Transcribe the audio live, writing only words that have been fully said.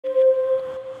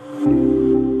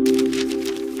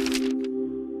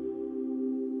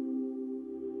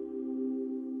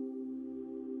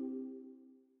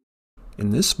In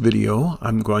this video,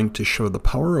 I'm going to show the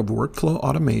power of workflow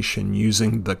automation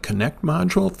using the Connect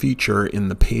module feature in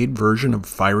the paid version of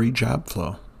Fiery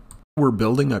JobFlow. We're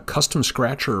building a custom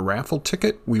scratcher or raffle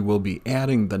ticket. We will be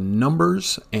adding the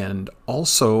numbers and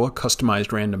also a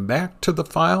customized random back to the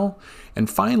file, and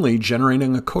finally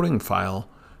generating a coding file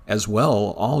as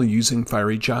well, all using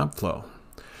Fiery JobFlow.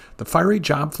 The Fiery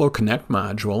JobFlow Connect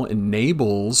module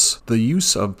enables the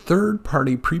use of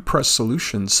third-party pre-pressed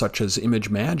solutions such as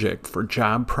ImageMagick for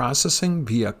job processing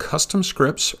via custom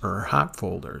scripts or hot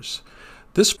folders.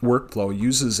 This workflow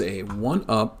uses a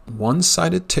one-up,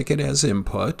 one-sided ticket as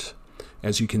input,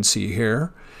 as you can see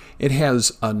here. It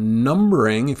has a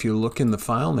numbering, if you look in the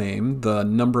file name, the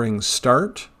numbering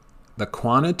start, the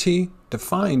quantity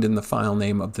defined in the file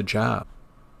name of the job.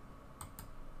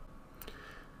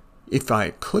 If I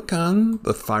click on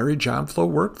the Fiery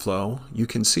JobFlow workflow, you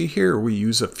can see here we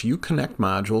use a few Connect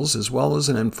modules as well as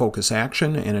an InFocus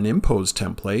action and an Impose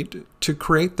template to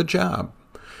create the job.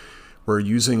 We're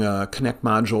using a Connect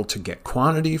module to get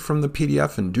quantity from the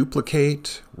PDF and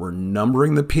duplicate. We're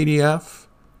numbering the PDF.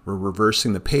 We're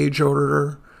reversing the page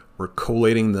order. We're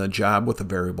collating the job with a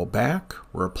variable back.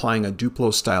 We're applying a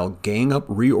Duplo style gang up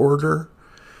reorder.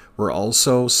 We're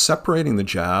also separating the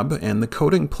job and the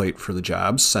coding plate for the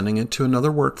job, sending it to another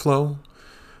workflow.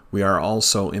 We are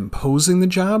also imposing the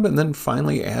job and then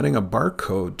finally adding a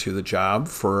barcode to the job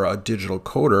for a digital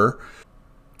coder.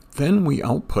 Then we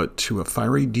output to a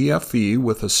Fiery DFE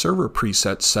with a server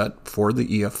preset set for the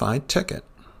EFI ticket.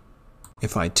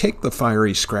 If I take the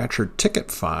Fiery Scratcher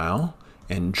ticket file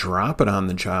and drop it on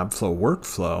the JobFlow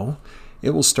workflow,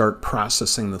 it will start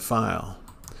processing the file.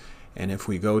 And if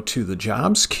we go to the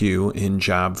jobs queue in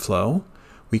JobFlow,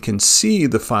 we can see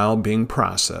the file being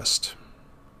processed.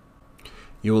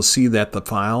 You will see that the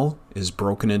file is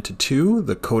broken into two.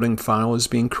 The coding file is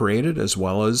being created as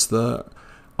well as the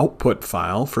output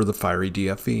file for the Fiery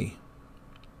DFE.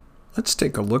 Let's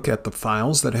take a look at the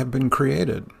files that have been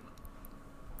created.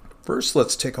 First,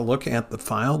 let's take a look at the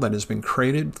file that has been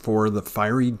created for the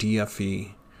Fiery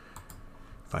DFE.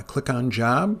 If I click on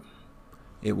Job,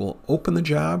 it will open the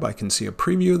job. I can see a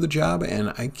preview of the job,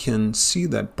 and I can see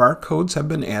that barcodes have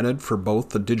been added for both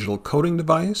the digital coding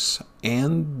device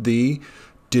and the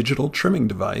digital trimming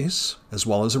device, as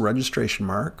well as a registration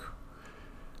mark.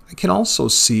 I can also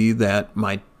see that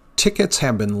my tickets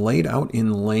have been laid out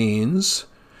in lanes,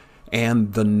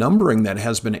 and the numbering that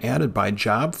has been added by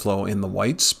JobFlow in the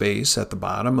white space at the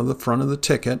bottom of the front of the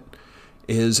ticket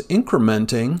is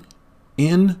incrementing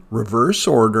in reverse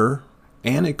order,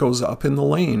 and it goes up in the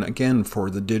lane again for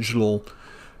the digital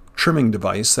trimming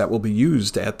device that will be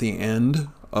used at the end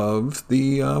of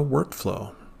the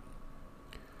workflow.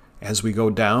 As we go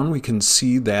down, we can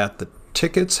see that the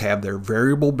tickets have their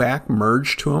variable back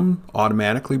merged to them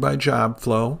automatically by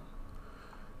JobFlow,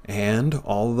 and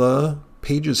all the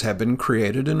pages have been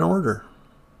created in order.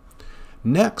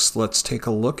 Next, let's take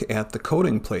a look at the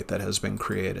coding plate that has been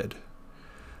created.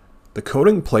 The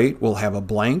coding plate will have a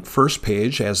blank first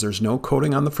page as there's no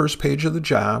coding on the first page of the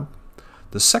job.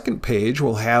 The second page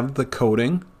will have the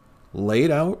coding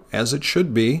laid out as it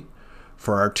should be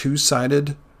for our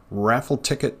two-sided raffle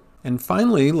ticket. And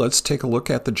finally, let's take a look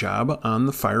at the job on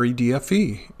the Fiery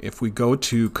DFE. If we go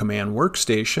to Command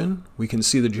Workstation, we can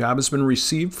see the job has been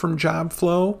received from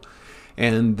JobFlow,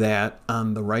 and that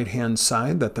on the right-hand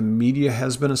side that the media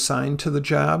has been assigned to the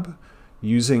job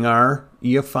using our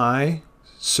EFI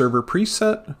server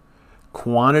preset.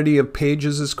 Quantity of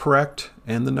pages is correct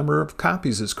and the number of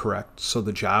copies is correct, so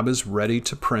the job is ready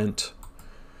to print.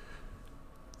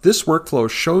 This workflow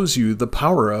shows you the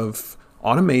power of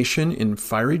automation in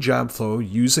Fiery JobFlow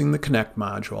using the Connect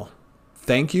module.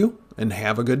 Thank you and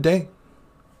have a good day.